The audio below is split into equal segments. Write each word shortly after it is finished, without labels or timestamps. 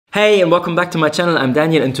Hey and welcome back to my channel. I'm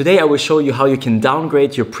Daniel and today I will show you how you can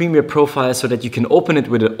downgrade your Premiere Pro file so that you can open it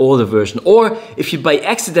with an older version, or if you by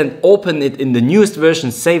accident open it in the newest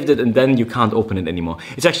version, saved it and then you can't open it anymore.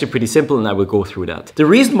 It's actually pretty simple and I will go through that. The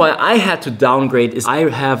reason why I had to downgrade is I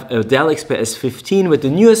have a Dell XPS 15 with the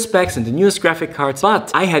newest specs and the newest graphic cards,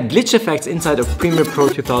 but I had glitch effects inside of Premiere Pro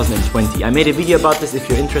 2020. I made a video about this. If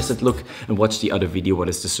you're interested, look and watch the other video, what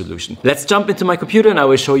is the solution. Let's jump into my computer and I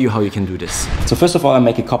will show you how you can do this. So first of all, I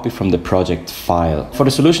make a copy from the project file. For the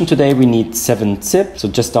solution today we need 7-zip, so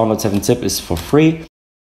just download 7-zip, is for free.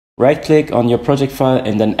 Right click on your project file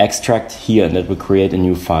and then extract here, and that will create a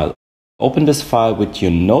new file. Open this file with your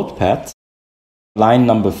notepad. Line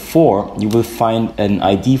number 4, you will find an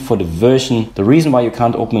ID for the version. The reason why you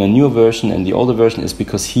can't open a newer version and the older version is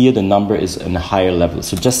because here the number is in a higher level.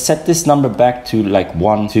 So just set this number back to like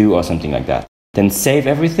 1, 2 or something like that. Then save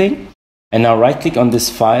everything. And now right click on this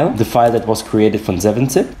file, the file that was created from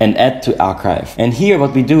 7-zip, and add to archive. And here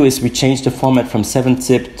what we do is we change the format from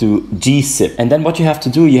 7-zip to gzip. And then what you have to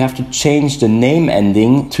do, you have to change the name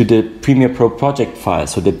ending to the Premiere Pro project file,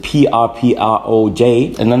 so the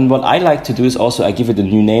PRPROJ. And then what I like to do is also I give it a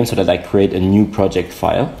new name so that I create a new project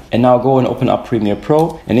file. And now go and open up Premiere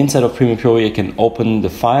Pro, and inside of Premiere Pro you can open the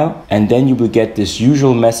file, and then you will get this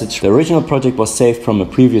usual message. The original project was saved from a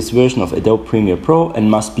previous version of Adobe Premiere Pro and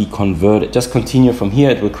must be converted. Just continue from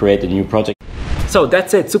here, it will create a new project. So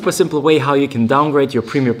that's it, super simple way how you can downgrade your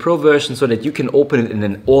Premiere Pro version so that you can open it in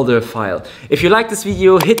an older file. If you like this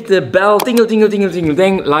video, hit the bell, dingle, dingle, dingle, dingle,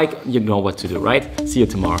 ding, like you know what to do, right? See you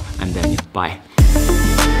tomorrow. I'm Daniel, bye.